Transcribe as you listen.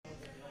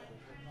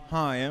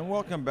Hi, and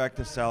welcome back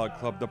to Salad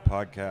Club, the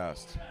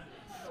podcast.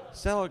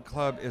 Salad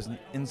Club is an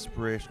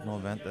inspirational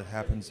event that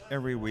happens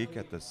every week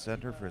at the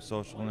Center for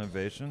Social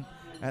Innovation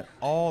at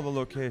all the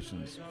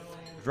locations.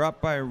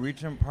 Drop by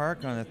Regent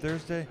Park on a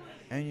Thursday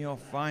and you'll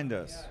find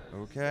us,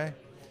 okay?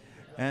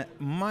 And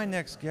my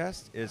next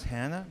guest is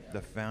Hannah,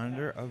 the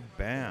founder of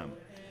BAM.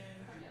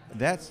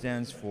 That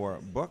stands for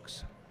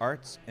Books,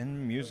 Arts,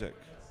 and Music.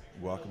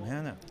 Welcome,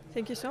 Hannah.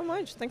 Thank you so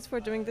much. Thanks for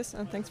doing this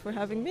and thanks for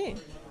having me.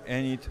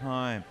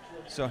 Anytime.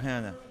 So,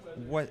 Hannah,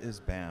 what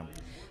is BAM?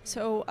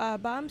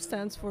 BAM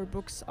stands for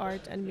Books,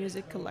 Art, and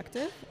Music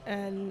Collective,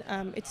 and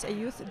it's a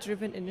youth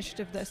driven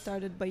initiative that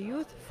started by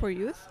youth for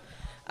youth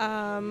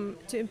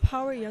to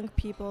empower young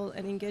people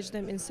and engage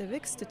them in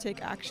civics to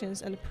take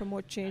actions and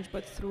promote change,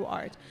 but through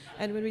art.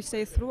 And when we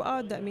say through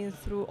art, that means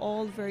through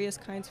all various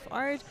kinds of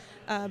art,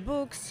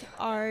 books,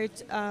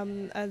 art,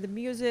 the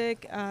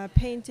music,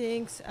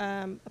 paintings,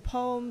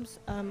 poems,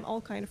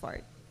 all kind of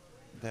art.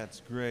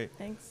 That's great.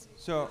 Thanks.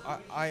 So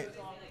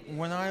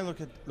when I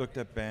looked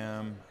at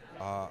BAM,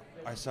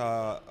 I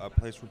saw a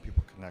place where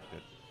people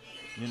connected.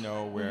 You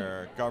know,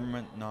 where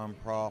government,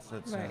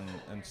 nonprofits, Right.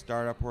 and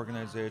startup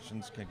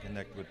organizations can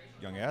connect with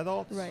young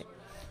adults, Right.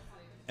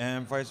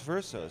 and vice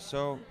versa.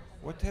 So,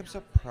 what types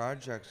of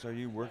projects are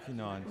you working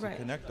on to Right.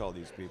 connect all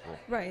these people?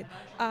 Right.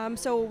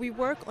 So we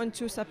work on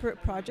two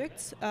separate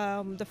projects.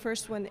 The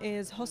first one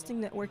is hosting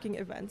networking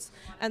events,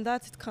 and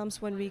that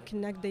comes when we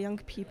connect the young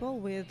people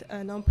with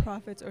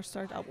nonprofits or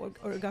startup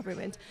or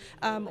government.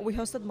 We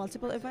hosted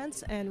multiple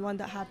events, and one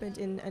that happened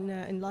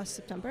in last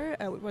September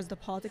was the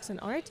politics and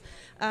art.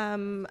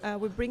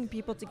 We bring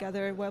people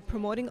together while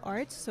promoting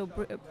art. So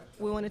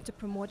we wanted to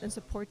promote and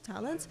support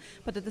talents,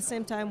 but at the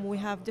same time we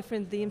have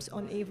different themes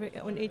on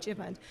each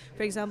event.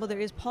 For example, there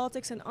is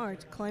politics and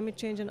art, climate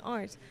change and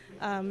art,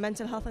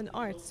 mental health and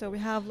art. So we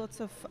have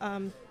lots of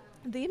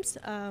themes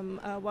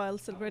while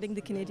celebrating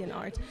the Canadian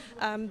art.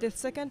 The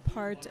second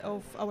part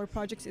of our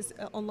projects is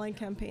online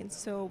campaigns.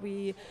 So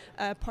we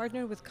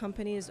partner with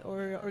companies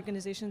or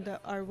organizations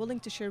that are willing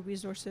to share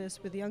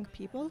resources with young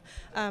people.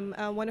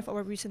 One of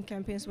our recent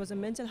campaigns was a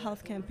mental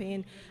health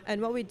campaign,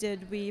 and what we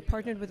did, we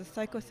partnered with a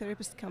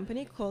psychotherapist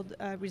company called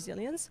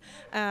Resilience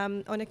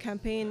on a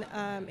campaign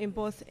in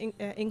both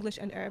English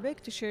and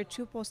Arabic to share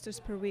 2 posters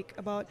per week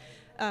about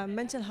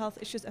mental health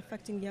issues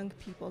affecting young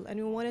people, and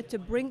we wanted to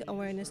bring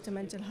awareness to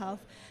mental health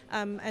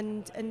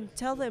and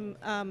tell them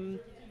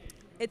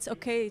it's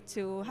okay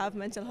to have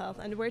mental health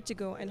and where to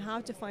go and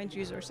how to find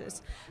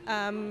resources.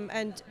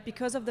 And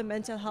because of the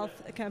mental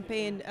health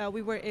campaign,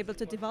 we were able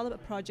to develop a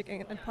project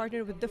and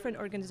partner with different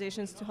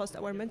organizations to host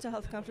our mental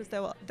health conference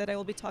that I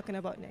will be talking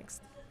about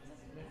next.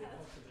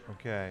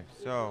 Okay,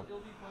 so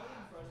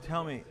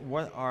tell me,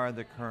 what are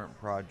the current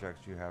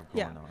projects you have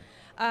going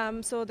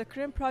on? So the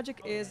current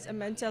project is a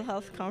mental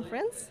health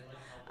conference,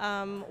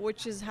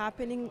 which is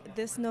happening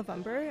this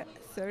November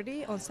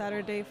 30 on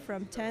Saturday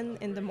from 10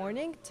 in the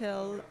morning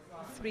till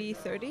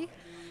 3:30.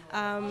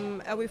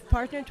 We've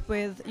partnered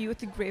with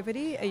Youth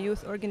Gravity, a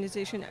youth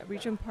organization at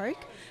Regent Park,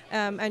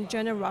 and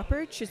Jenna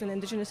Ruppert, she's an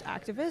Indigenous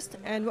activist.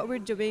 And what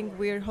we're doing,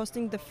 we're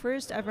hosting the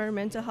first ever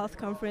mental health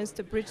conference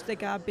to bridge the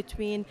gap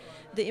between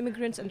the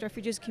immigrants and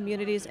refugees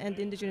communities and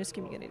the Indigenous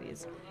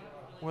communities.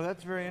 Well,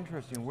 that's very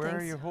interesting. Where are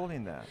Thanks. you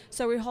holding that?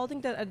 So we're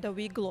holding that at the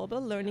We Global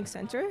Learning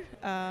Center.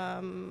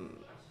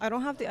 I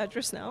don't have the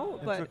address now,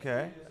 It's but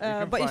okay. You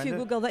can but if find you it.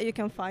 Google that, you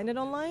can find it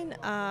online.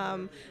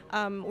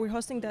 We're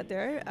hosting that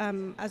there.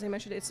 As I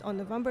mentioned, it's on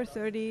November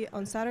 30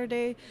 on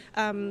Saturday.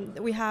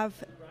 We have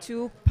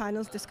 2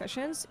 panels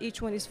discussions.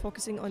 Each one is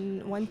focusing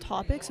on one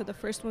topic. So the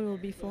first one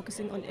will be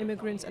focusing on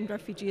immigrants and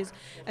refugees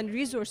and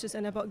resources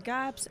and about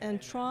gaps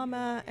and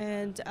trauma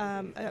and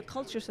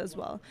cultures as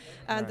well.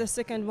 And the Right.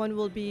 second one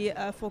will be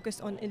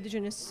focused on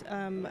Indigenous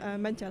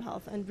mental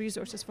health and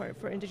resources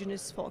for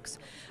Indigenous folks.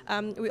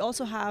 We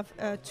also have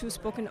 2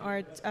 spoken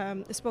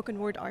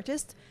word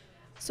artists.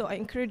 So I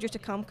encourage you to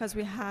come because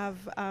we have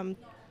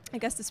I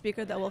guess the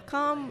speaker that will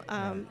come,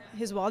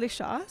 he's Wally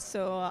Shah,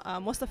 so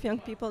most of young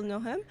people know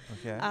him.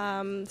 Okay.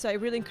 So I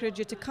really encourage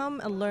you to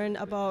come and learn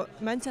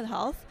about mental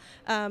health.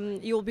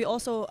 You will be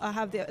also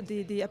have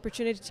the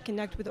opportunity to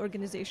connect with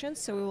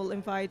organizations, so we will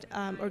invite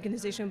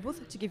organization booth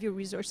to give you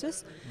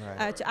resources,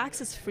 Right. to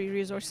access free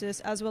resources,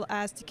 as well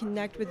as to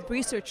connect with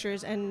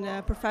researchers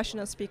and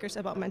professional speakers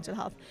about mental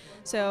health.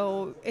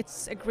 So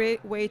it's a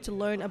great way to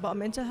learn about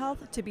mental health,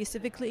 to be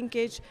civically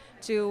engaged,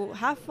 to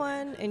have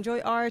fun,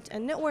 enjoy art,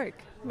 and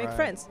network. Make Right.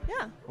 friends.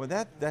 Yeah. Well,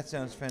 that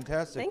sounds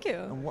fantastic. Thank you.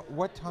 And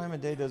what time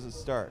of day does it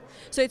start?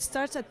 So it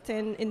starts at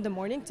 10 in the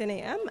morning, 10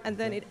 a.m., and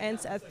then it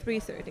ends at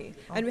 3:30.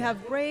 And we Okay.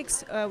 have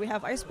breaks, we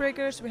have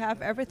icebreakers, we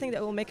have everything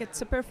that will make it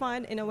super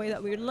fun in a way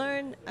that we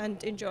learn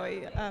and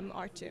enjoy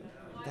art too.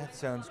 That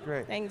sounds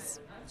great. Thanks.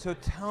 So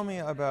tell me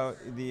about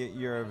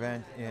your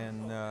event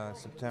in September.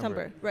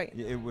 September, right.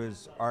 It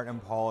was art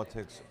and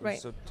politics. Right.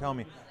 So tell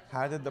me,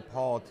 how did the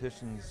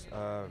politicians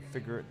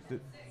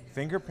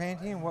finger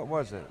painting? What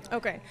was it?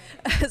 Okay,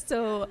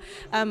 so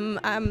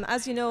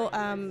as you know,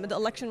 the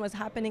election was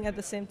happening at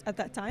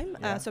that time.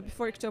 Yeah. So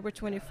before October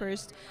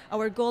 21st,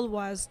 our goal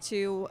was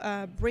to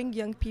bring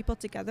young people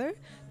together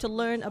to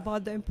learn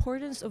about the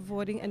importance of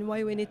voting and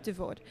why we need to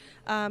vote.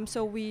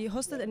 So we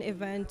hosted an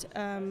event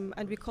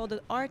and we called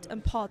it Art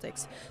and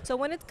Politics. So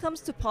when it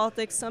comes to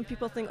politics, some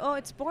people think, oh,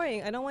 it's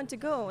boring. I don't want to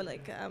go.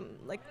 Like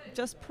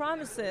just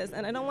promises,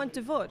 and I don't want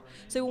to vote.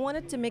 So we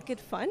wanted to make it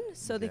fun,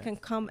 so they Okay. can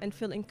come and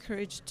feel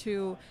encouraged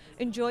to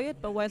enjoy it,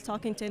 but while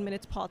talking 10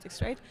 minutes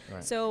politics, right?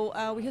 Right. So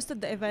we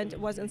hosted the event. It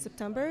was in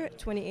September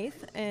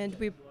 28th, and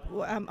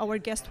our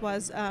guest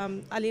was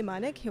Ali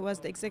Manek. He was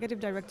the executive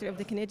director of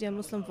the Canadian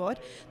Muslim Vote.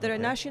 They're a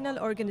Okay. national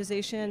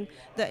organization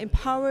that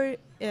empower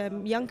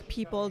young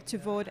people to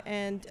vote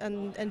and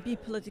be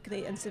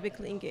politically and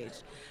civically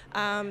engaged.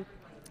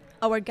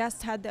 Our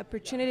guest had the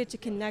opportunity to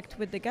connect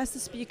with the guest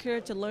speaker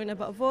to learn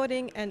about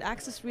voting and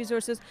access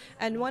resources.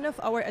 And one of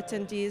our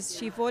attendees,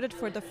 she voted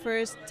for the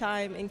first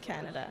time in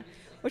Canada,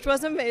 which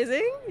was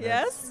amazing.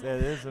 Yes.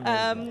 That is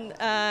amazing.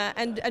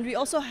 And we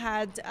also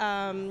had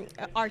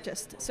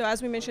artists. So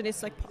as we mentioned,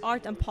 it's like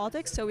art and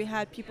politics. So we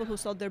had people who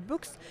sold their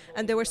books,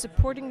 and they were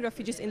supporting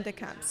refugees in the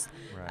camps.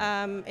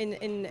 Right.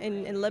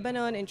 In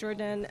Lebanon, in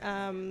Jordan.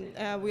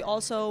 We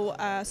also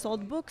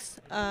sold books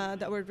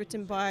that were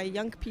written by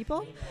young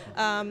people.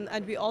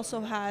 And we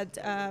also had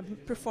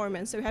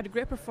performance. So we had a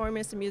great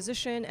performance, a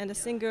musician and a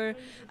singer.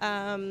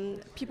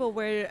 People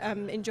were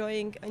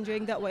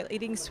enjoying that while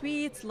eating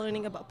sweets,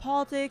 learning about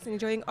politics,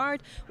 enjoying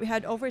art. We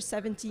had over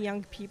 70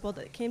 young people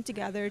that came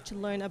together to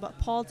learn about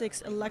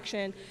politics,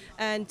 election,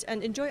 and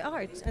enjoy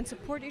art and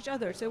support each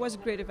other. So it was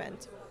a great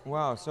event.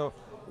 Wow. So,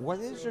 what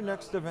is your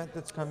next event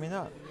that's coming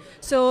up?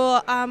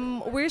 So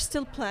we're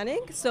still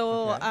planning.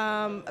 So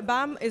Okay.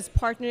 BAM is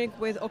partnering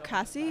with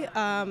Okasi,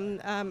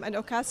 and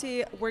Okasi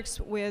works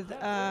with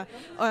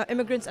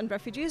immigrants and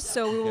refugees.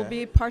 So we will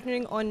Okay. be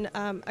partnering on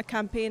a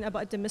campaign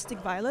about domestic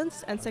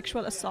violence and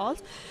sexual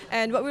assault.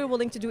 And what we're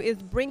willing to do is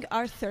bring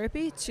art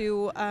therapy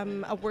to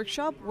a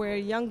workshop where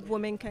young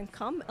women can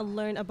come and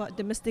learn about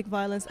domestic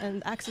violence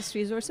and access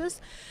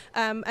resources.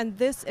 And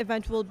this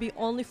event will be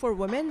only for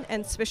women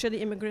and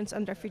especially immigrants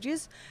and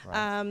refugees.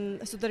 Right.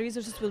 So the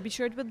resources will be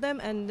shared with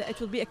them, and it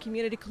will be a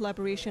community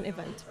collaboration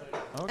event.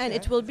 Okay. And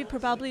it will be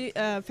probably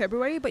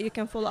February, but you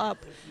can follow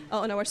up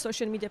on our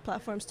social media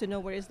platforms to know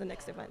where is the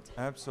next event.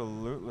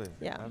 Absolutely.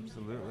 Yeah.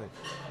 Absolutely.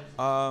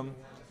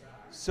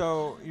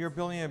 So you're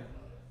building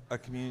a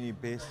community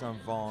based on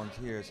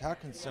volunteers. How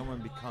can someone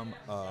become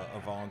a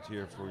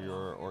volunteer for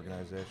your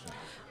organization?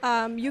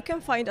 You can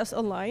find us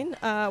online.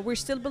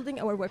 We're still building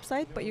our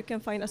website, but you can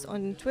find us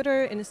on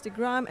Twitter,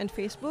 Instagram, and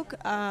Facebook.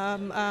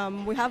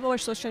 We have our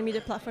social media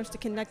platforms to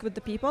connect with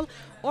the people,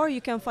 or you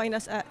can find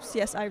us at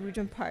CSI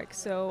Regent Park.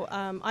 So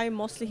I'm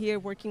mostly here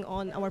working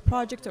on our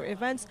project or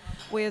events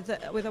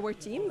with our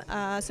team.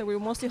 So we're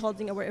mostly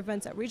holding our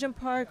events at Regent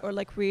Park, or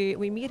like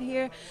we meet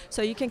here.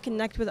 So you can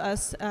connect with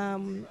us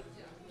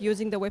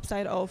using the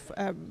website of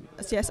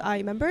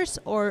CSI members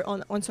or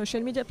on social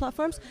media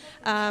platforms.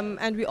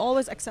 And we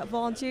always accept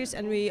volunteers,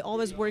 and we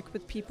always work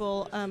with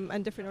people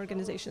and different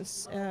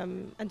organizations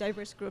and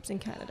diverse groups in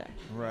Canada.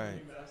 Right.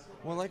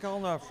 Well, like all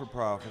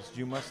not-for-profits,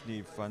 you must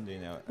need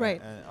funding out.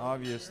 Right. And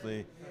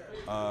obviously,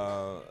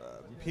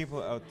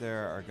 people out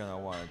there are going to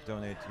want to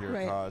donate to your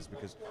Right. cause,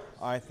 because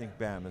I think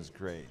BAM is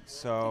great.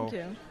 So,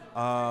 Thank you.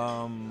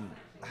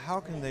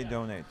 how can they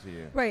donate to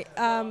you? Right.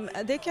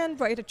 They can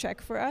write a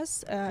check for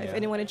us if Yeah.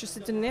 anyone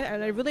interested to donate.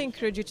 And I really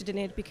encourage you to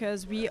donate, because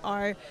we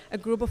are a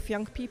group of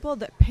young people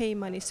that pay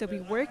money. So we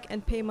work and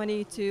pay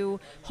money to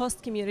host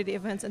community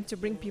events and to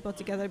bring people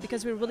together,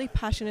 because we're really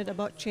passionate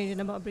about change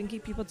and about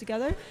bringing people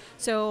together.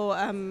 So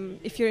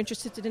if you're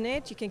interested to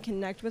donate, you can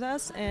connect with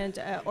us, and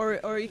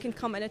or you can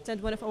come and attend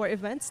one of our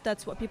events.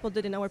 That's what people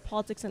did in our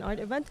politics and art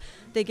event.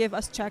 They gave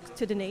us checks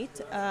to donate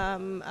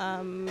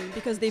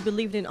because they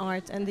believed in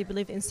art and they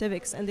believed in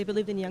civics and they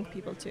believed in young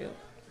people too.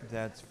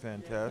 That's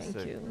fantastic.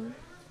 Thank you.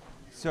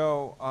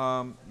 So,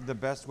 the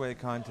best way to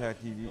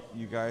contact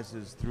you guys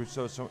is through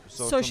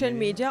Social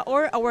media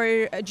or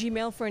our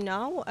Gmail for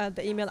now,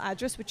 the email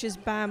address, which is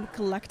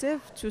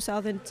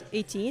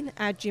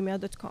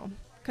bamcollective2018@gmail.com,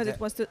 because it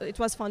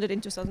was founded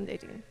in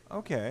 2018.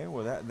 Okay,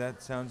 well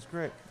that sounds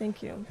great.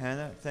 Thank you.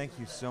 Hannah, thank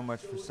you so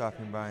much for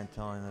stopping by and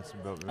telling us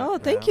about Oh,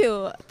 thank BAM. you.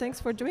 Thanks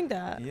for doing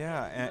that.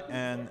 Yeah,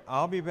 and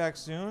I'll be back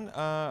soon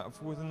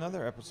with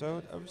another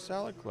episode of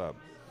Salad Club.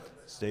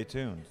 Stay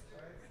tuned.